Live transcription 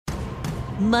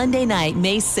Monday night,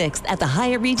 May 6th at the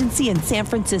Hyatt Regency in San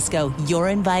Francisco. You're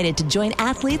invited to join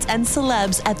athletes and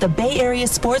celebs at the Bay Area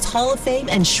Sports Hall of Fame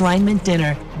Enshrinement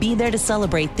Dinner. Be there to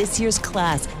celebrate this year's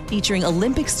class, featuring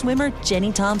Olympic swimmer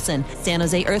Jenny Thompson, San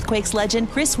Jose Earthquakes legend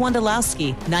Chris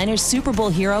Wondolowski, Niners Super Bowl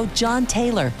hero John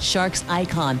Taylor, Sharks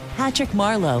icon Patrick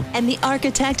Marleau, and the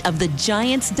architect of the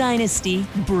Giants dynasty,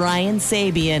 Brian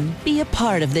Sabian. Be a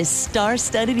part of this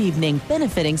star-studded evening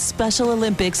benefiting Special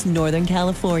Olympics Northern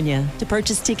California. To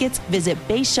purchase tickets, visit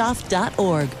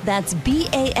bashoff.org. That's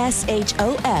BASHOF.org.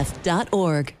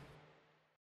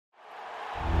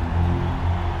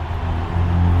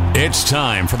 It's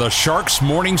time for the Sharks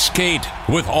Morning Skate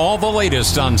with all the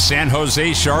latest on San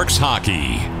Jose Sharks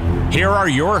hockey. Here are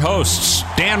your hosts,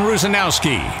 Dan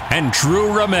Rusanowski and Drew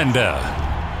Remenda.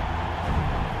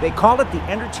 They call it the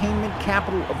entertainment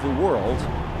capital of the world,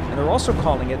 and they're also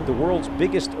calling it the world's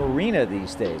biggest arena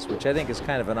these days, which I think is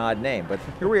kind of an odd name. But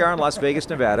here we are in Las Vegas,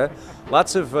 Nevada.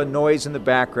 Lots of noise in the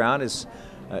background.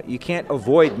 You can't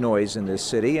avoid noise in this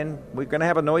city, and we're going to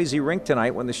have a noisy rink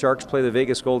tonight when the Sharks play the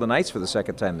Vegas Golden Knights for the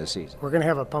second time this season. We're going to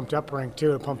have a pumped-up rink,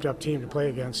 too, a pumped-up team to play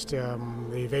against.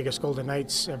 The Vegas Golden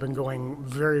Knights have been going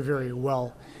very, very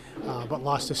well, but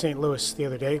lost to St. Louis the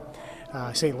other day.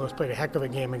 St. Louis played a heck of a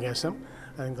game against them.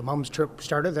 I think the Mums trip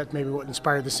started. That's maybe what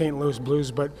inspired the St. Louis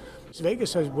Blues, but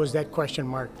Vegas was that question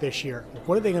mark this year.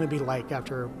 What are they going to be like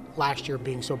after last year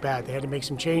being so bad? They had to make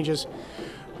some changes.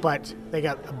 But they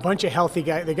got a bunch of healthy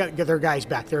guys. They got their guys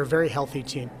back. They're a very healthy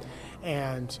team.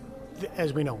 And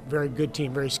as we know, very good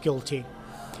team, very skilled team.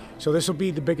 So this will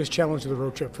be the biggest challenge of the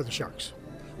road trip for the Sharks.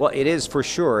 Well, it is for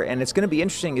sure, and it's going to be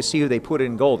interesting to see who they put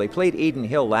in goal. They played Adin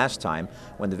Hill last time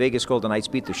when the Vegas Golden Knights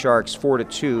beat the Sharks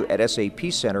 4-2 at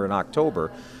SAP Center in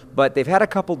October. But they've had a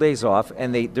couple days off,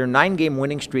 and their 9-game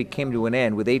winning streak came to an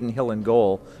end with Adin Hill in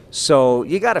goal. So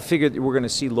you got to figure that we're going to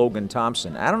see Logan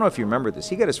Thompson. I don't know if you remember this.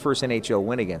 He got his first NHL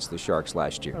win against the Sharks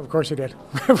last year. Of course he did.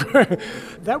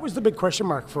 That was the big question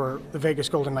mark for the Vegas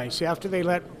Golden Knights. After they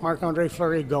let Marc-Andre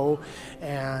Fleury go,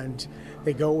 and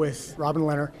they go with Robin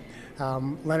Lehner.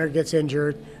 Leonard gets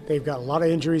injured. They've got a lot of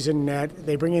injuries in net.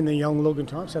 They bring in the young Logan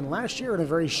Thompson. Last year, in a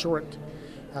very short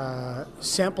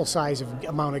sample size of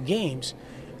amount of games,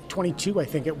 22 I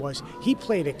think it was, he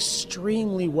played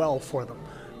extremely well for them.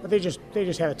 But they just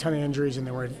had a ton of injuries, and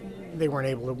they weren't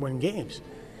able to win games.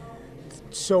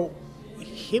 So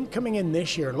him coming in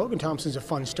this year, Logan Thompson's a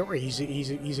fun story.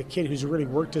 He's a kid who's really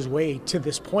worked his way to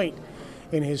this point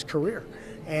in his career.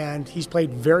 And he's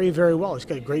played very, very well. He's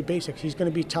got great basics. He's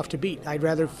going to be tough to beat. I'd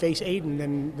rather face Adin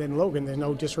than Logan. There's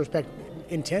no disrespect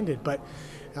intended. But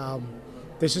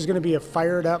this is going to be a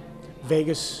fired-up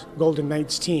Vegas Golden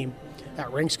Knights team.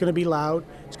 That rink's going to be loud.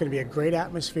 It's going to be a great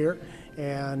atmosphere.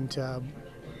 And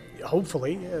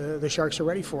hopefully the Sharks are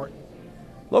ready for it.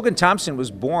 Logan Thompson was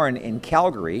born in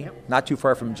Calgary, not too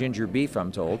far from Ginger Beef,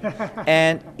 I'm told.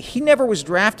 And he never was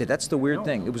drafted. That's the weird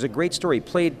thing. It was a great story. He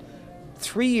played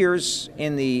 3 years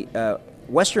in the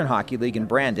Western Hockey League in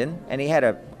Brandon, and he had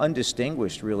an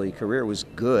undistinguished, really, career. It was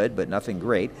good, but nothing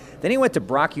great. Then he went to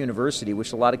Brock University,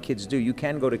 which a lot of kids do. You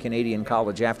can go to Canadian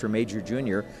college after major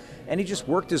junior, and he just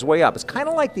worked his way up. It's kind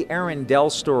of like the Aaron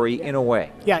Dell story in a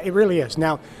way. Yeah, it really is.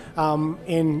 Now,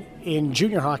 in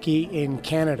junior hockey in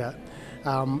Canada,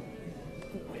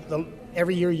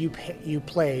 every year you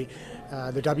play,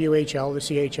 the WHL, the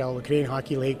CHL, the Canadian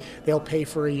Hockey League, they'll pay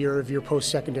for a year of your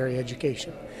post-secondary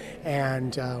education.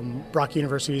 And Brock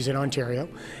University is in Ontario.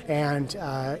 And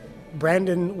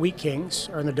Brandon Wheat Kings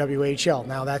are in the WHL.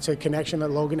 Now, that's a connection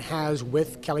that Logan has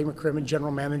with Kelly McCrimmon,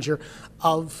 general manager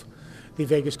of the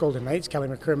Vegas Golden Knights. Kelly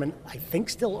McCrimmon, I think,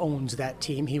 still owns that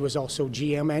team. He was also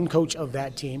GM and coach of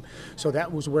that team. So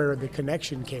that was where the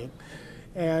connection came.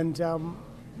 And,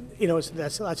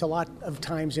 that's a lot of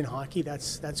times in hockey.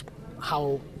 That's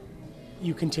how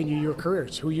you continue your career.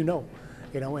 It's who you know,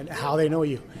 and how they know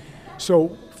you.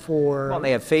 So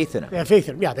they have faith in him. They have faith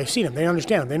in him. Yeah, they've seen him. They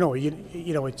understand him. They know.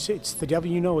 It's the devil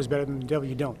you know is better than the devil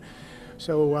you don't.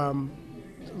 So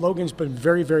Logan's been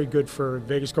very, very good for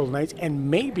Vegas Golden Knights,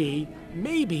 and maybe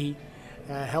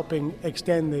helping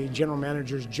extend the general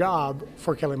manager's job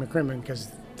for Kelly McCrimmon,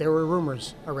 because there were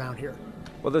rumors around here.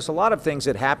 Well, there's a lot of things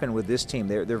that happen with this team.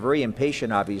 They're very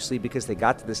impatient, obviously, because they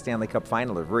got to the Stanley Cup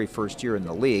final their very first year in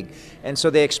the league, and so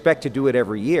they expect to do it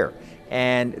every year.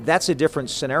 And that's a different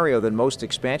scenario than most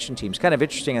expansion teams. Kind of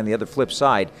interesting on the other flip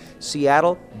side.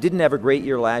 Seattle didn't have a great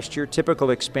year last year,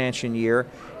 typical expansion year,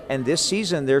 and this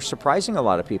season they're surprising a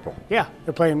lot of people. Yeah,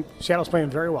 Seattle's playing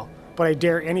very well. But I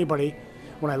dare anybody,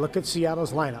 when I look at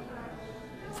Seattle's lineup,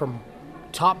 from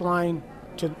top line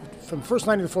from first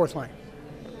line to the fourth line,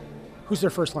 who's their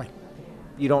first line?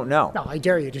 you don't know. No, I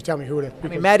dare you to tell me who it is. I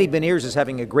mean, Matty Beniers is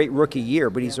having a great rookie year,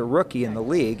 but he's a rookie in the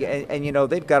league, and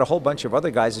they've got a whole bunch of other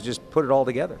guys that just put it all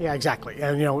together. Yeah, exactly.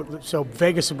 And so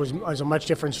Vegas was a much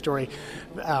different story.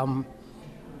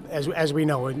 As we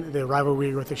know, the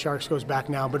rivalry with the Sharks goes back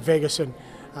now, but Vegas and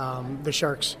the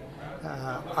Sharks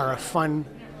are a fun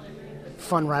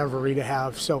rivalry to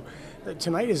have. So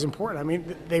tonight is important. I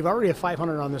mean, they've already a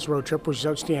 500 on this road trip, which is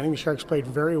outstanding. The Sharks played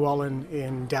very well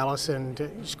in Dallas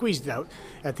and squeezed it out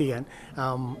at the end.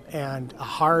 And a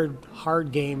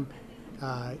hard game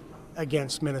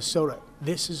against Minnesota.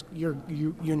 You're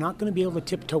not going to be able to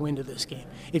tiptoe into this game.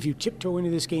 If you tiptoe into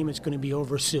this game, it's going to be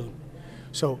over soon.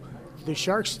 So the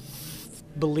Sharks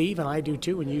believe, and I do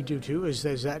too, and you do too, is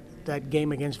that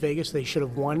game against Vegas, they should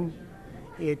have won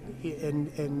it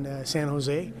in San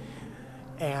Jose.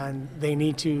 And they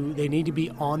need to be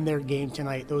on their game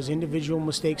tonight. Those individual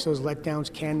mistakes, those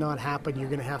letdowns cannot happen. You're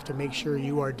going to have to make sure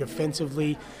you are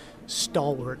defensively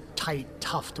stalwart, tight,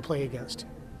 tough to play against.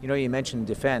 You mentioned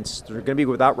defense. They're going to be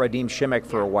without Radim Šimek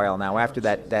for a while now after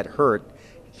that hurt.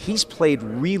 He's played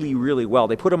really, really well.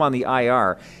 They put him on the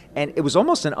IR, and it was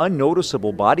almost an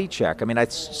unnoticeable body check. I mean, I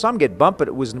saw him get bumped, but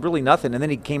it was really nothing, and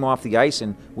then he came off the ice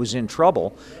and was in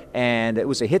trouble. And it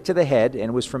was a hit to the head, and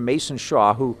it was from Mason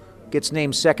Shaw, who gets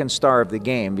named second star of the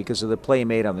game because of the play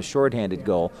made on the shorthanded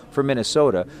goal for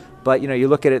Minnesota. But, you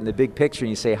look at it in the big picture and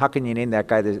you say, how can you name that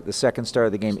guy the second star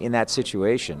of the game in that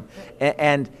situation?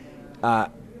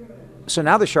 So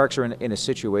now the Sharks are in a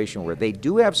situation where they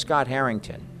do have Scott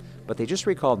Harrington, but they just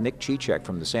recalled Nick Cicek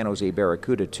from the San Jose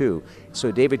Barracuda too. So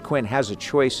David Quinn has a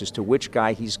choice as to which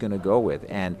guy he's going to go with.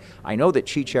 And I know that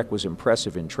Cicek was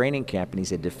impressive in training camp, and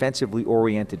he's a defensively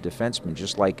oriented defenseman,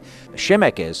 just like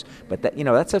Šimek is. But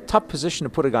that's a tough position to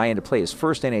put a guy in to play his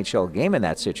first NHL game in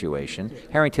that situation.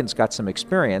 Harrington's got some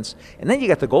experience. And then you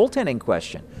got the goaltending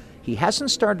question. He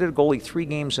hasn't started a goalie 3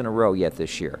 games in a row yet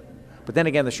this year. But then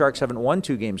again, the Sharks haven't won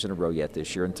 2 games in a row yet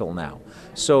this year until now.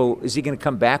 So is he going to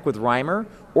come back with Reimer,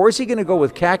 or is he going to go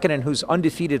with Kähkönen, who's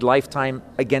undefeated lifetime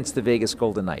against the Vegas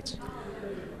Golden Knights?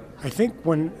 I think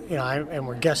and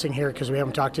we're guessing here because we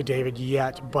haven't talked to David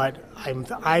yet, but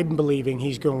I'm believing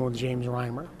he's going with James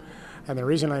Reimer. And the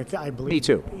reason I believe, me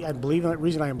too. The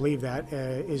reason I believe that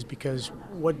is because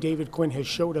what David Quinn has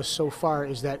showed us so far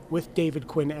is that with David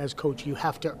Quinn as coach, you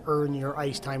have to earn your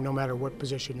ice time no matter what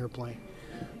position you're playing.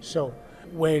 So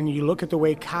when you look at the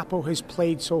way Capo has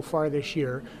played so far this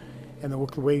year and the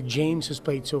way James has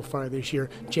played so far this year,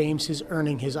 James is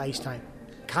earning his ice time.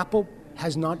 Capo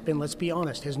has not been, let's be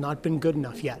honest, has not been good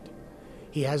enough yet.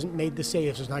 He hasn't made the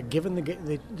saves. Has not given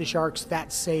the Sharks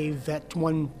that save, that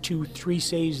 1, 2, 3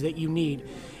 saves that you need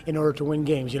in order to win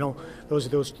games.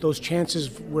 Those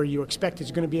chances where you expect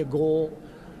it's going to be a goal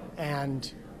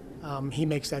and he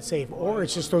makes that save. Or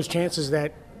it's just those chances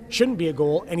that shouldn't be a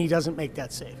goal, and he doesn't make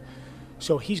that save.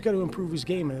 So he's got to improve his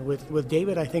game. And with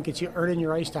David, I think it's earning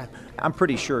your ice time. I'm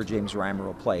pretty sure James Reimer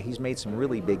will play. He's made some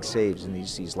really big saves in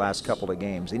these last couple of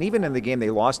games. And even in the game they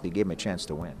lost, they gave him a chance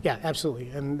to win. Yeah, absolutely.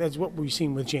 And that's what we've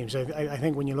seen with James. I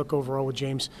think when you look overall with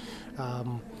James,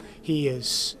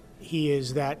 he's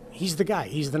the guy.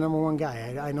 He's the number one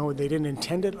guy. I know they didn't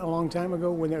intend it a long time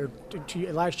ago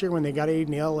last year when they got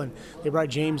Aiden Hill and they brought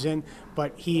James in,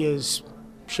 but he is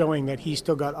showing that he's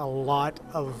still got a lot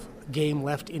of game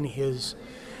left in his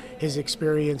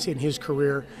experience, in his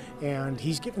career, and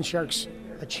he's given Sharks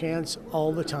a chance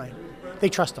all the time. They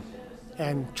trust him,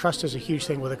 and trust is a huge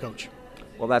thing with a coach.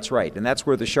 Well, that's right, and that's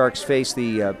where the Sharks face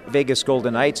the Vegas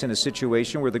Golden Knights in a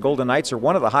situation where the Golden Knights are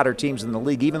one of the hotter teams in the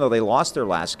league, even though they lost their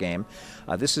last game.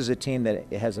 This is a team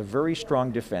that has a very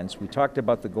strong defense. We talked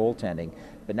about the goaltending,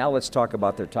 but now let's talk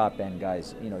about their top-end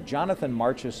guys. Jonathan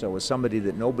Marchessault is somebody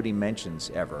that nobody mentions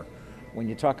ever when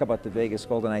you talk about the Vegas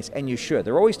Golden Knights, and you should.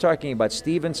 They're always talking about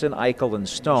Stevenson, Eichel, and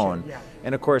Stone. Yeah.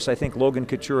 And, of course, I think Logan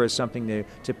Couture has something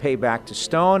to pay back to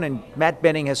Stone, and Matt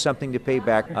Benning has something to pay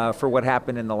back for what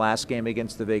happened in the last game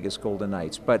against the Vegas Golden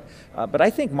Knights. But I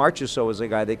think Marchessault is a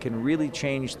guy that can really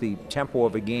change the tempo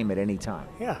of a game at any time.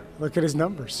 Yeah, look at his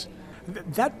numbers.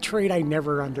 That trade I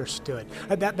never understood.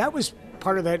 That was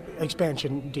part of that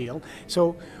expansion deal.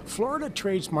 So Florida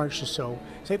trades Marchessault.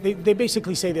 So they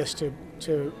basically say this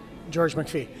to George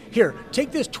McPhee. Here,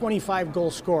 take this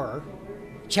 25-goal scorer.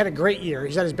 He's had a great year.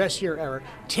 He's had his best year ever.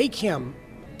 Take him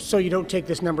so you don't take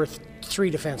this number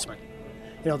 3 defenseman,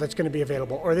 that's going to be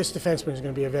available. Or this defenseman is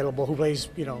going to be available who plays,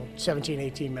 17,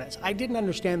 18 minutes. I didn't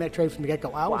understand that trade from the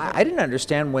get-go. I didn't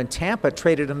understand when Tampa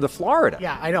traded him to Florida.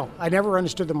 Yeah, I know. I never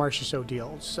understood the Marchessault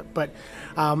deal. But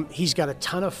he's got a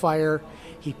ton of fire.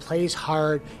 He plays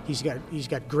hard. He's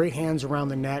got great hands around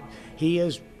the net. He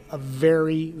is a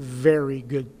very, very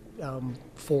good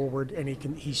forward, and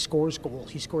he scores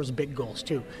goals. He scores big goals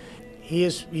too.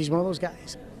 He's one of those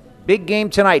guys. Big game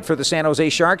tonight for the San Jose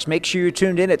Sharks. Make sure you're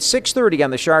tuned in at 6:30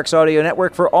 on the Sharks Audio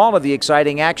Network for all of the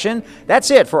exciting action. That's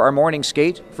it for our morning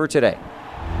skate for today.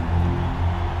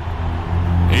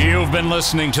 You've been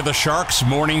listening to the Sharks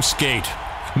Morning Skate.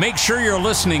 Make sure you're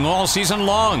listening all season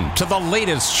long to the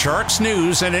latest Sharks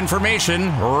news and information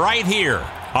right here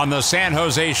on the San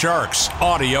Jose Sharks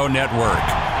Audio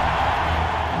Network.